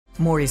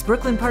Morrie's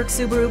Brooklyn Park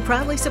Subaru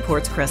proudly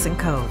supports Crescent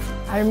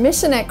Cove. Our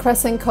mission at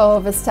Crescent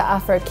Cove is to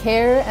offer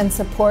care and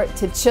support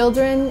to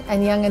children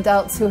and young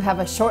adults who have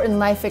a shortened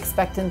life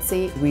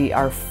expectancy. We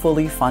are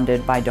fully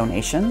funded by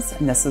donations,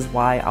 and this is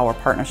why our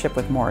partnership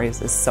with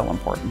Morrie's is so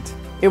important.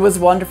 It was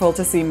wonderful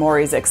to see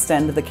Morrie's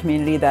extend the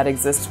community that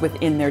exists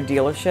within their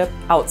dealership,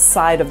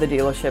 outside of the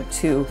dealership,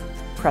 to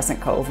Crescent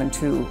Cove and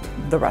to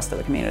the rest of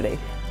the community.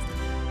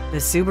 The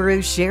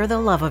Subaru Share the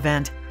Love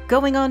event,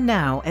 going on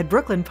now at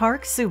Brooklyn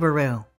Park Subaru.